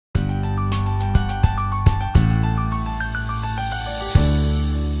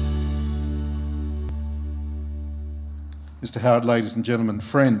Mr. Howard, ladies and gentlemen,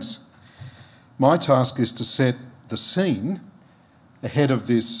 friends. My task is to set the scene ahead of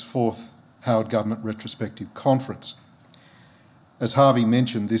this fourth Howard Government Retrospective Conference. As Harvey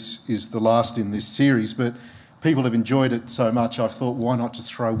mentioned, this is the last in this series, but people have enjoyed it so much I thought, why not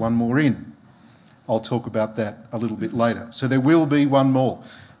just throw one more in? I'll talk about that a little bit later. So there will be one more.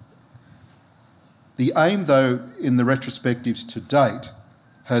 The aim, though, in the retrospectives to date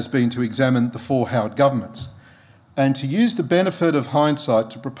has been to examine the four Howard governments and to use the benefit of hindsight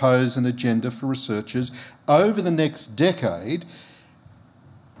to propose an agenda for researchers over the next decade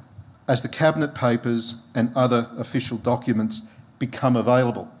as the Cabinet papers and other official documents become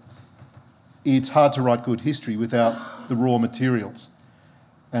available. It's hard to write good history without the raw materials,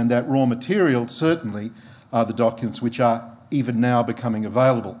 and that raw material certainly are the documents which are even now becoming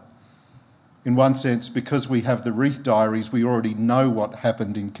available. In one sense, because we have the Wreath diaries, we already know what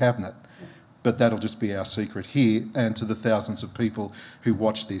happened in Cabinet, but that'll just be our secret here and to the thousands of people who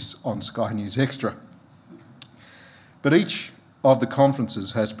watch this on Sky News Extra. But each of the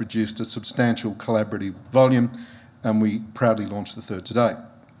conferences has produced a substantial collaborative volume, and we proudly launched the third today.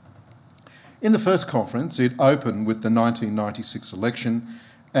 In the first conference, it opened with the 1996 election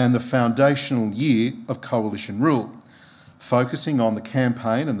and the foundational year of coalition rule, focusing on the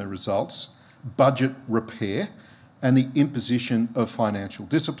campaign and the results, budget repair, and the imposition of financial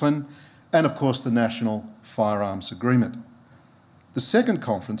discipline, and of course the National Firearms Agreement. The second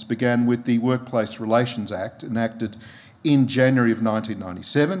conference began with the Workplace Relations Act, enacted in January of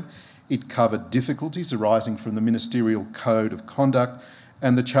 1997. It covered difficulties arising from the Ministerial Code of Conduct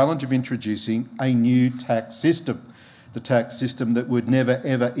and the challenge of introducing a new tax system. The tax system that would never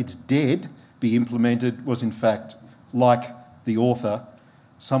ever, it's dead, be implemented was in fact, like the author,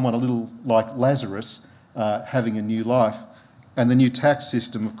 someone a little like Lazarus having a new life. And the new tax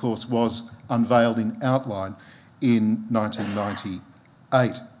system, of course, was unveiled in outline in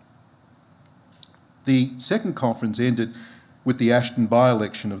 1998. The second conference ended with the Ashton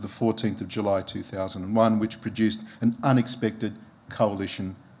by-election of the 14th of July 2001, which produced an unexpected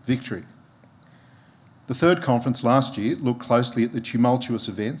coalition victory. The third conference last year looked closely at the tumultuous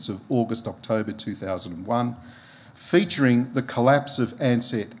events of August-October 2001, featuring the collapse of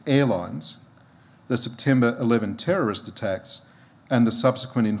Ansett Airlines, the September 11 terrorist attacks, and the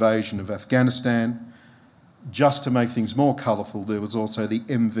subsequent invasion of Afghanistan. Just to make things more colourful, there was also the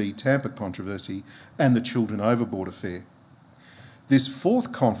MV Tampa controversy and the Children Overboard affair. This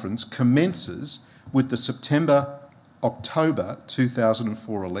fourth conference commences with the September-October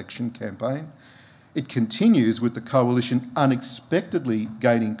 2004 election campaign. It continues with the coalition unexpectedly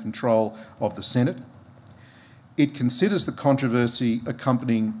gaining control of the Senate. It considers the controversy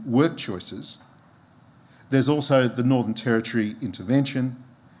accompanying work choices. There's also the Northern Territory intervention,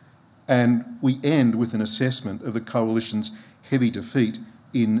 and we end with an assessment of the coalition's heavy defeat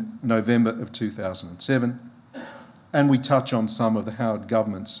in November of 2007, and we touch on some of the Howard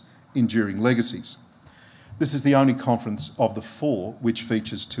government's enduring legacies. This is the only conference of the four which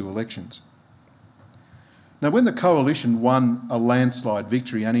features two elections. Now, when the coalition won a landslide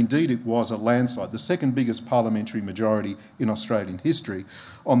victory, and indeed it was a landslide, the second biggest parliamentary majority in Australian history,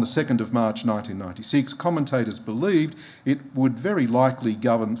 on the 2nd of March 1996, commentators believed it would very likely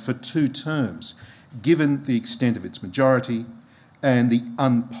govern for 2 terms, given the extent of its majority and the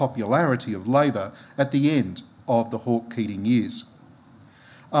unpopularity of Labor at the end of the Hawke-Keating years.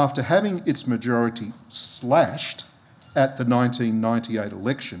 After having its majority slashed at the 1998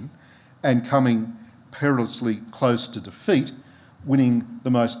 election and coming perilously close to defeat, winning the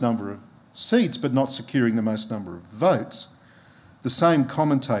most number of seats but not securing the most number of votes, the same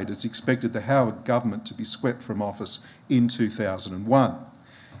commentators expected the Howard government to be swept from office in 2001.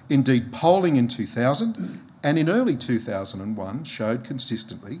 Indeed, polling in 2000 and in early 2001 showed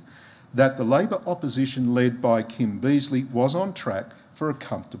consistently that the Labor opposition led by Kim Beazley was on track for a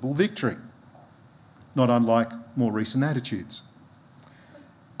comfortable victory, not unlike more recent attitudes.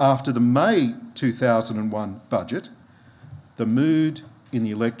 After the May 2001 budget, the mood in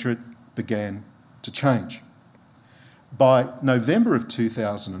the electorate began to change. By November of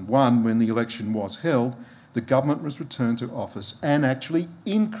 2001, when the election was held, the government was returned to office and actually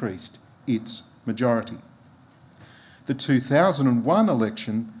increased its majority. The 2001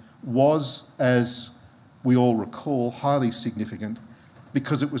 election was, as we all recall, highly significant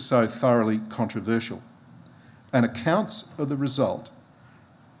because it was so thoroughly controversial, and accounts of the result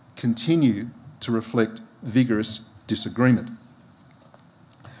continue to reflect vigorous disagreement.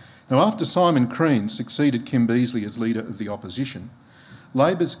 Now, after Simon Crean succeeded Kim Beazley as leader of the opposition,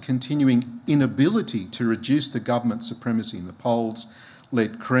 Labor's continuing inability to reduce the government supremacy in the polls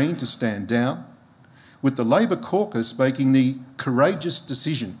led Crean to stand down, with the Labor caucus making the courageous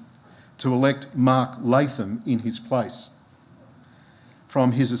decision to elect Mark Latham in his place.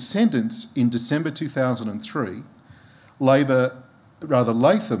 From his ascendance in December 2003,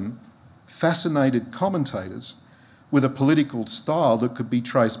 Latham fascinated commentators with a political style that could be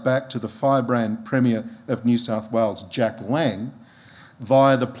traced back to the firebrand Premier of New South Wales, Jack Lang,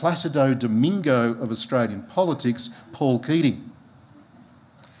 via the Placido Domingo of Australian politics, Paul Keating.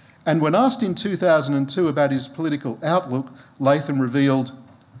 And when asked in 2002 about his political outlook, Latham revealed,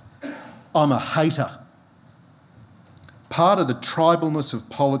 "I'm a hater. Part of the tribalness of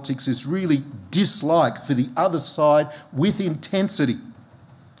politics is really dislike for the other side with intensity.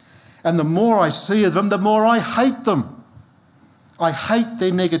 And the more I see of them, the more I hate them. I hate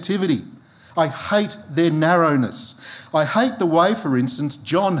their negativity. I hate their narrowness. I hate the way, for instance,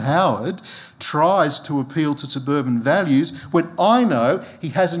 John Howard tries to appeal to suburban values when I know he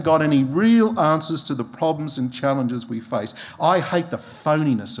hasn't got any real answers to the problems and challenges we face. I hate the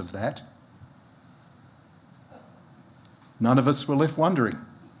phoniness of that." None of us were left wondering.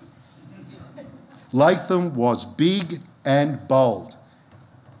 Latham was big and bold,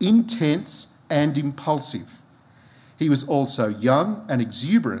 intense and impulsive. He was also young and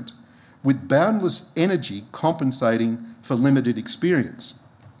exuberant, with boundless energy compensating for limited experience.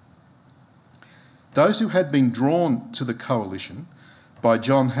 Those who had been drawn to the coalition by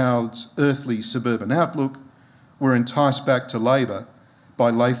John Howard's earthly suburban outlook were enticed back to Labor by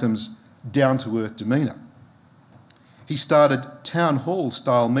Latham's down-to-earth demeanour. He started town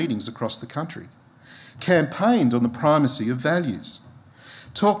hall-style meetings across the country, campaigned on the primacy of values,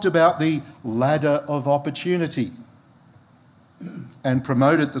 talked about the ladder of opportunity, and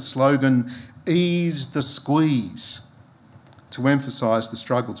promoted the slogan, "Ease the squeeze," to emphasise the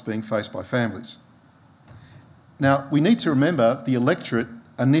struggles being faced by families. Now, we need to remember the electorate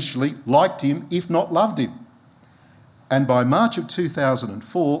initially liked him, if not loved him. And by March of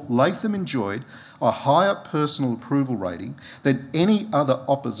 2004, Latham enjoyed a higher personal approval rating than any other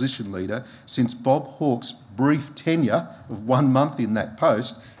opposition leader since Bob Hawke's brief tenure of 1 month in that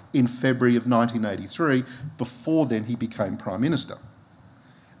post in February of 1983, before then he became Prime Minister.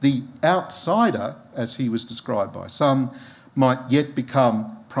 The outsider, as he was described by some, might yet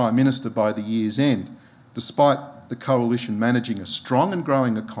become Prime Minister by the year's end, despite the coalition managing a strong and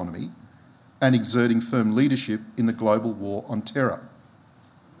growing economy and exerting firm leadership in the global war on terror.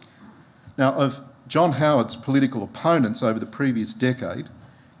 Now, of John Howard's political opponents over the previous decade,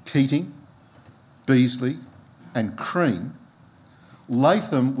 Keating, Beazley and Crean,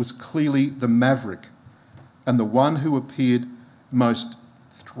 Latham was clearly the maverick and the one who appeared most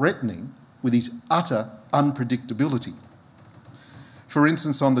threatening with his utter unpredictability. For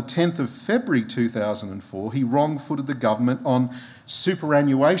instance, on the 10th of February 2004, he wrong-footed the government on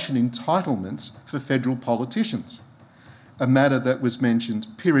superannuation entitlements for federal politicians, a matter that was mentioned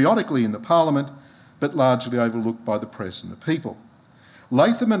periodically in the Parliament but largely overlooked by the press and the people.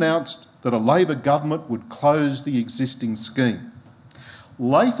 Latham announced that a Labor government would close the existing scheme.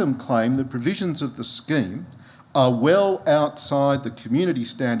 Latham claimed the provisions of the scheme are well outside the community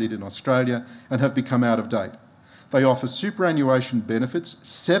standard in Australia and have become out of date. They offer superannuation benefits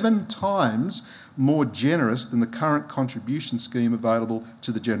 7 times more generous than the current contribution scheme available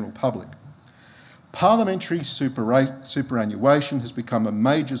to the general public. Parliamentary superannuation has become a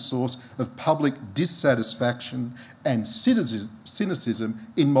major source of public dissatisfaction and cynicism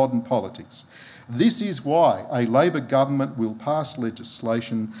in modern politics. This is why a Labor government will pass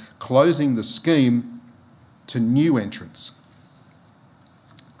legislation closing the scheme to new entrants.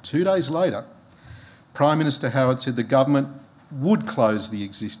 2 days later, Prime Minister Howard said the government would close the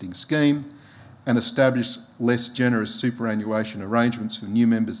existing scheme and establish less generous superannuation arrangements for new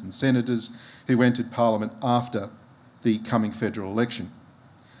members and senators who entered Parliament after the coming federal election.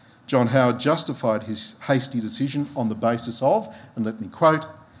 John Howard justified his hasty decision on the basis of, and let me quote,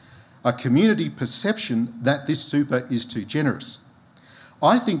 "a community perception that this super is too generous.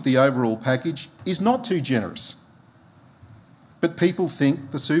 I think the overall package is not too generous, but people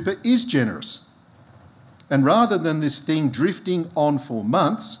think the super is generous. And rather than this thing drifting on for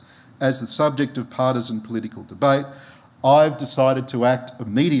months as the subject of partisan political debate, I've decided to act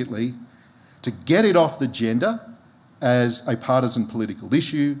immediately to get it off the agenda as a partisan political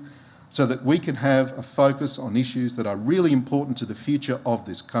issue so that we can have a focus on issues that are really important to the future of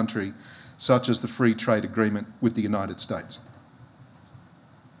this country, such as the free trade agreement with the United States."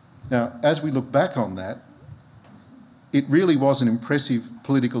 Now, as we look back on that, it really was an impressive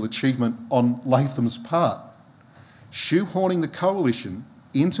political achievement on Latham's part, shoehorning the coalition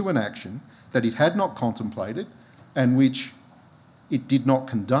into an action that it had not contemplated and which it did not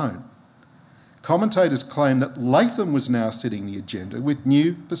condone, Commentators claim that Latham was now setting the agenda with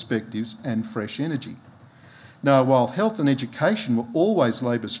new perspectives and fresh energy. Now, while health and education were always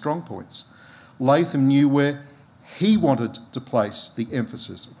Labor's strong points, Latham knew where he wanted to place the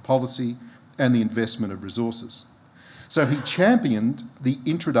emphasis of policy and the investment of resources. So he championed the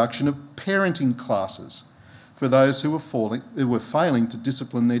introduction of parenting classes for those who were failing to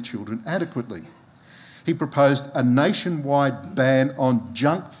discipline their children adequately. He proposed a nationwide ban on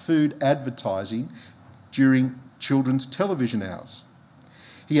junk food advertising during children's television hours.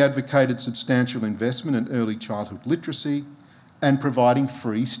 He advocated substantial investment in early childhood literacy and providing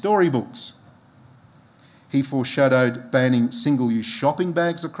free storybooks. He foreshadowed banning single-use shopping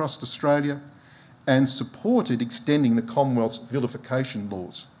bags across Australia and supported extending the Commonwealth's vilification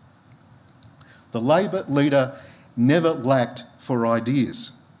laws. The Labor leader never lacked for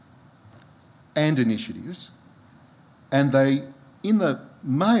ideas and initiatives, and they, in the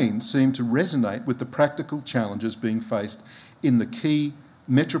main, seem to resonate with the practical challenges being faced in the key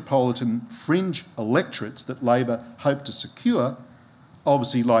metropolitan fringe electorates that Labor hoped to secure,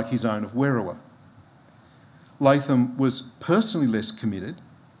 obviously like his own of Werriwa. Latham was personally less committed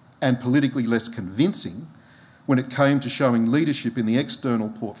and politically less convincing when it came to showing leadership in the external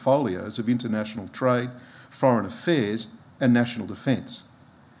portfolios of international trade, foreign affairs and national defence.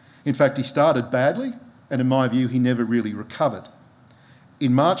 In fact, he started badly, and in my view, he never really recovered.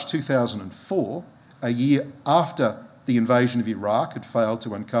 In March 2004, a year after the invasion of Iraq had failed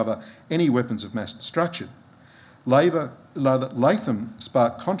to uncover any weapons of mass destruction, Latham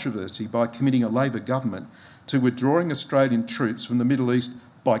sparked controversy by committing a Labor government to withdrawing Australian troops from the Middle East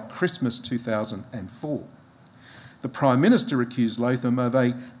by Christmas 2004. The Prime Minister accused Latham of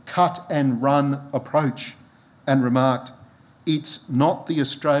a cut-and-run approach and remarked, "It's not the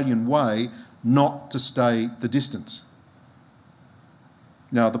Australian way not to stay the distance."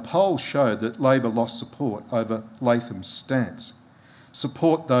 Now, the polls showed that Labor lost support over Latham's stance.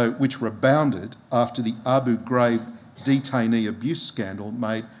 Support, though, which rebounded after the Abu Ghraib detainee abuse scandal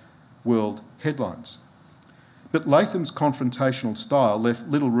made world headlines. But Latham's confrontational style left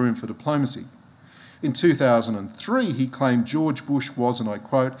little room for diplomacy. In 2003, he claimed George Bush was, and I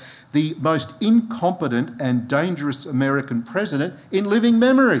quote, "the most incompetent and dangerous American president in living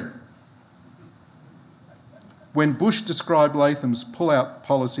memory." When Bush described Latham's pull-out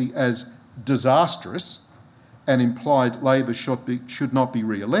policy as disastrous and implied Labor should not be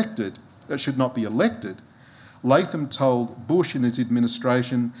elected, Latham told Bush and his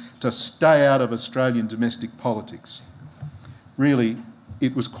administration to stay out of Australian domestic politics. Really,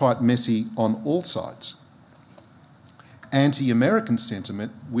 it was quite messy on all sides. Anti-American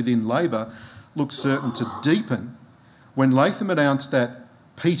sentiment within Labor looked certain to deepen when Latham announced that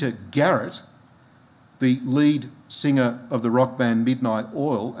Peter Garrett, the lead singer of the rock band Midnight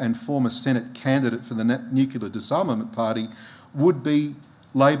Oil and former Senate candidate for the Nuclear Disarmament Party, would be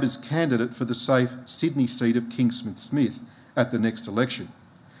Labor's candidate for the safe Sydney seat of Kingsmith Smith at the next election.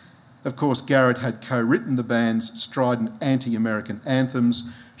 Of course, Garrett had co-written the band's strident anti-American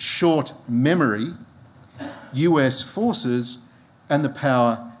anthems, Short Memory, US Forces, and The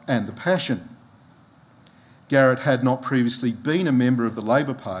Power and the Passion. Garrett had not previously been a member of the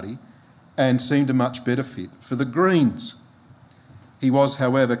Labor Party and seemed a much better fit for the Greens. He was,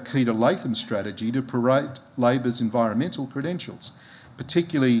 however, key to Latham's strategy to parade Labor's environmental credentials,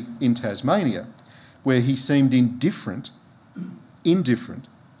 particularly in Tasmania, where he seemed indifferent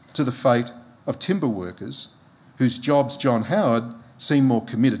to the fate of timber workers, whose jobs John Howard seemed more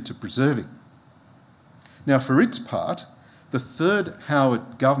committed to preserving. Now, for its part, the third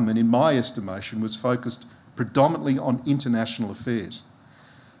Howard government, in my estimation, was focused predominantly on international affairs,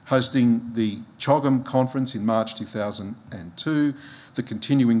 hosting the CHOGM conference in March 2002, the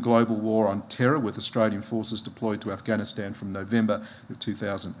continuing global war on terror with Australian forces deployed to Afghanistan from November of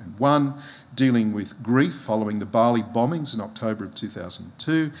 2001, dealing with grief following the Bali bombings in October of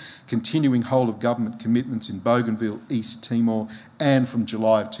 2002, continuing whole-of-government commitments in Bougainville, East Timor, and from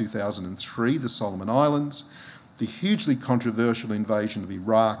July of 2003, the Solomon Islands, the hugely controversial invasion of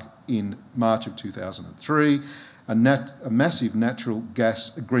Iraq in March of 2003, a massive natural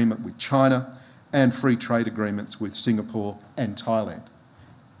gas agreement with China, and free trade agreements with Singapore and Thailand.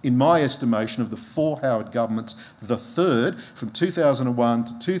 In my estimation of the four Howard governments, the third, from 2001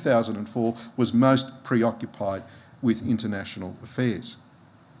 to 2004, was most preoccupied with international affairs.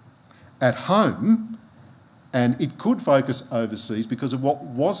 At home, and it could focus overseas because of what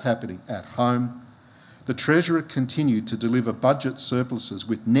was happening at home, the Treasurer continued to deliver budget surpluses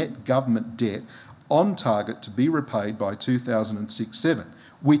with net government debt on target to be repaid by 2006-07,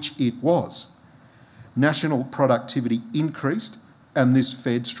 which it was. National productivity increased, and this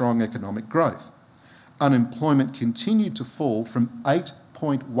fed strong economic growth. unemployment continued to fall from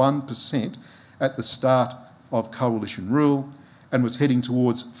 8.1% at the start of coalition rule and was heading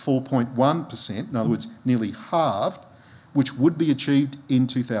towards 4.1%, in other words, nearly halved, which would be achieved in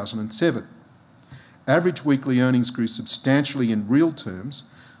 2007. Average weekly earnings grew substantially in real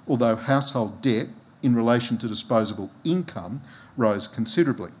terms, although household debt in relation to disposable income rose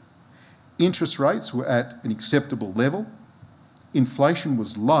considerably. Interest rates were at an acceptable level, inflation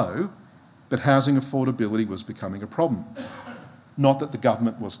was low, but housing affordability was becoming a problem. Not that the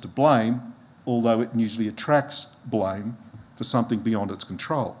government was to blame, although it usually attracts blame for something beyond its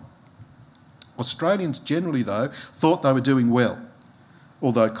control. Australians generally, though, thought they were doing well,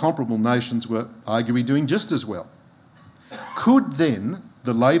 although comparable nations were arguably doing just as well. Could then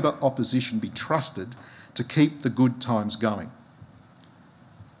the Labor opposition be trusted to keep the good times going?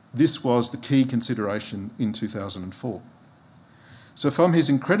 This was the key consideration in 2004. So from his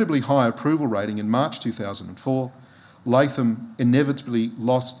incredibly high approval rating in March 2004, Latham inevitably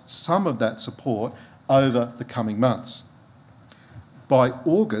lost some of that support over the coming months. By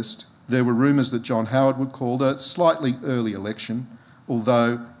August, there were rumours that John Howard would call a slightly early election,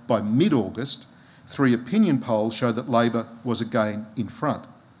 although by mid-August, 3 opinion polls showed that Labor was again in front.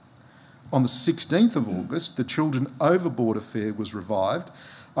 On the 16th of August, the Children Overboard affair was revived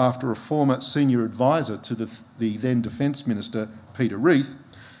after a former senior advisor to the then Defence Minister, Peter Reith,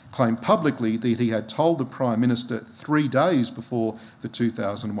 claimed publicly that he had told the Prime Minister 3 days before the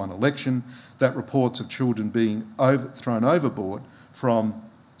 2001 election that reports of children being thrown overboard from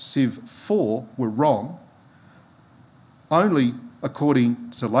Civ 4 were wrong, only,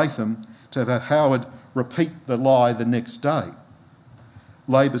 according to Latham, to have had Howard repeat the lie the next day.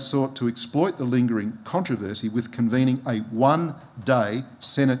 Labor sought to exploit the lingering controversy with convening a 1-day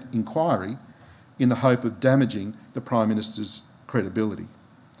Senate inquiry in the hope of damaging the Prime Minister's credibility.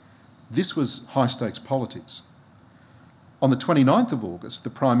 This was high-stakes politics. On the 29th of August, the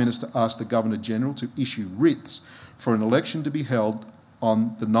Prime Minister asked the Governor-General to issue writs for an election to be held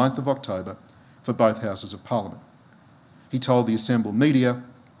on the 9th of October for both Houses of Parliament. He told the assembled media,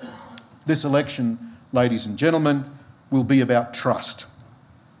 "This election, ladies and gentlemen, will be about trust.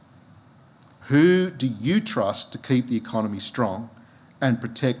 Who do you trust to keep the economy strong and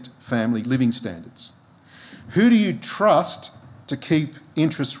protect family living standards? Who do you trust to keep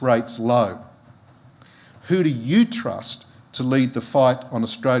interest rates low? Who do you trust to lead the fight on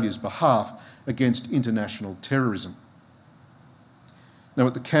Australia's behalf against international terrorism?" Now,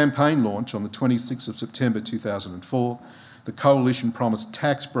 at the campaign launch on the 26th of September 2004, the Coalition promised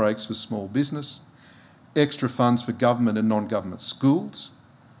tax breaks for small business, extra funds for government and non-government schools,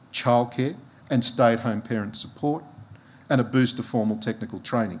 childcare and stay-at-home parent support, and a boost to formal technical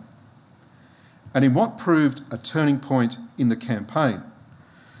training. And in what proved a turning point in the campaign,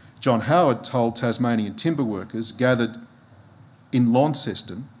 John Howard told Tasmanian timber workers gathered in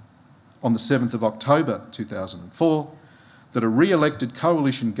Launceston on the 7th of October 2004 that a re-elected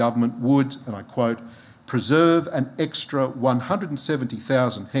coalition government would, and I quote, "preserve an extra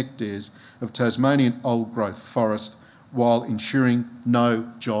 170,000 hectares of Tasmanian old-growth forest while ensuring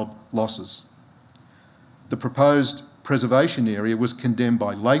no job losses." The proposed preservation area was condemned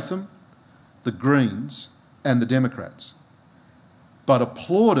by Latham, the Greens and the Democrats, but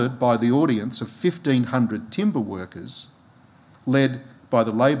applauded by the audience of 1,500 timber workers, led by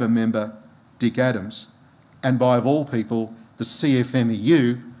the Labor member Dick Adams, and by, of all people, the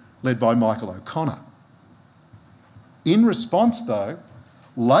CFMEU, led by Michael O'Connor. In response, though,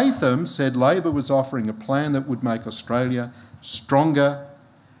 Latham said Labor was offering a plan that would make Australia stronger,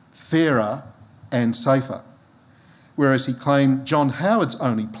 fairer and safer, whereas he claimed John Howard's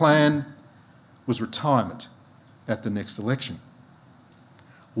only plan was retirement at the next election.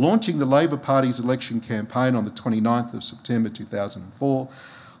 Launching the Labor Party's election campaign on the 29th of September 2004,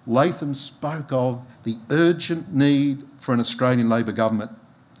 Latham spoke of the urgent need for an Australian Labor government.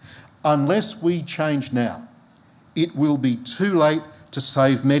 "Unless we change now, it will be too late to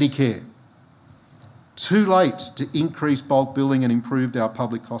save Medicare, too late to increase bulk billing and improve our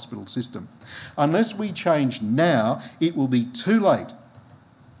public hospital system. Unless we change now, it will be too late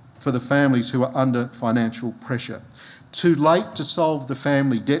for the families who are under financial pressure, too late to solve the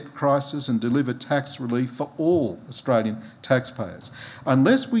family debt crisis and deliver tax relief for all Australian taxpayers.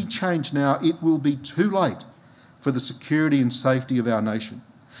 Unless we change now, it will be too late for the security and safety of our nation,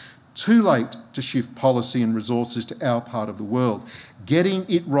 too late to shift policy and resources to our part of the world, getting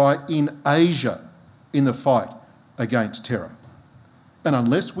it right in Asia in the fight against terror. And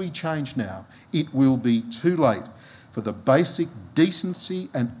unless we change now, it will be too late for the basic decency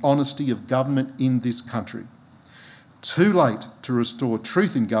and honesty of government in this country, too late to restore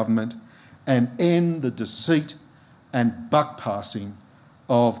truth in government, and end the deceit and buck-passing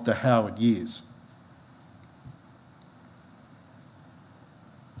of the Howard years.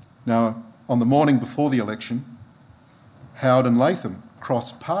 Now, on the morning before the election, Howard and Latham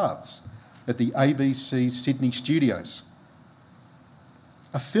crossed paths at the ABC Sydney studios.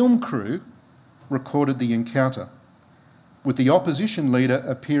 A film crew recorded the encounter, with the opposition leader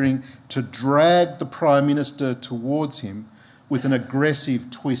appearing to drag the Prime Minister towards him with an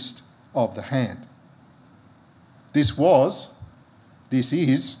aggressive twist of the hand. This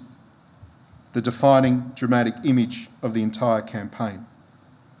is the defining dramatic image of the entire campaign.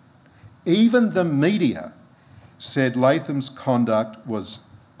 Even the media said Latham's conduct was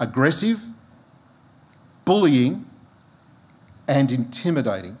aggressive, bullying, and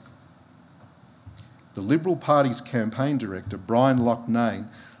intimidating. The Liberal Party's campaign director, Brian Loughnane,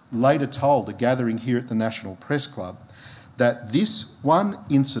 later told a gathering here at the National Press Club that this one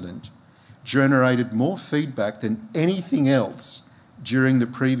incident generated more feedback than anything else during the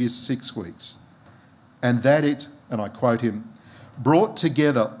previous 6 weeks, and that it, and I quote him, brought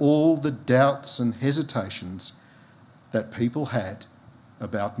together all the doubts and hesitations that people had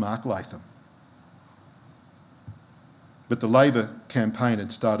about Mark Latham. But the Labor campaign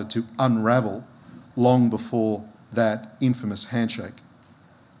had started to unravel long before that infamous handshake.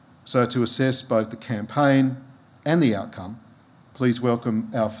 So to assess both the campaign and the outcome, please welcome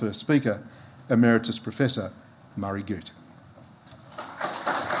our first speaker, Emeritus Professor Murray Goot.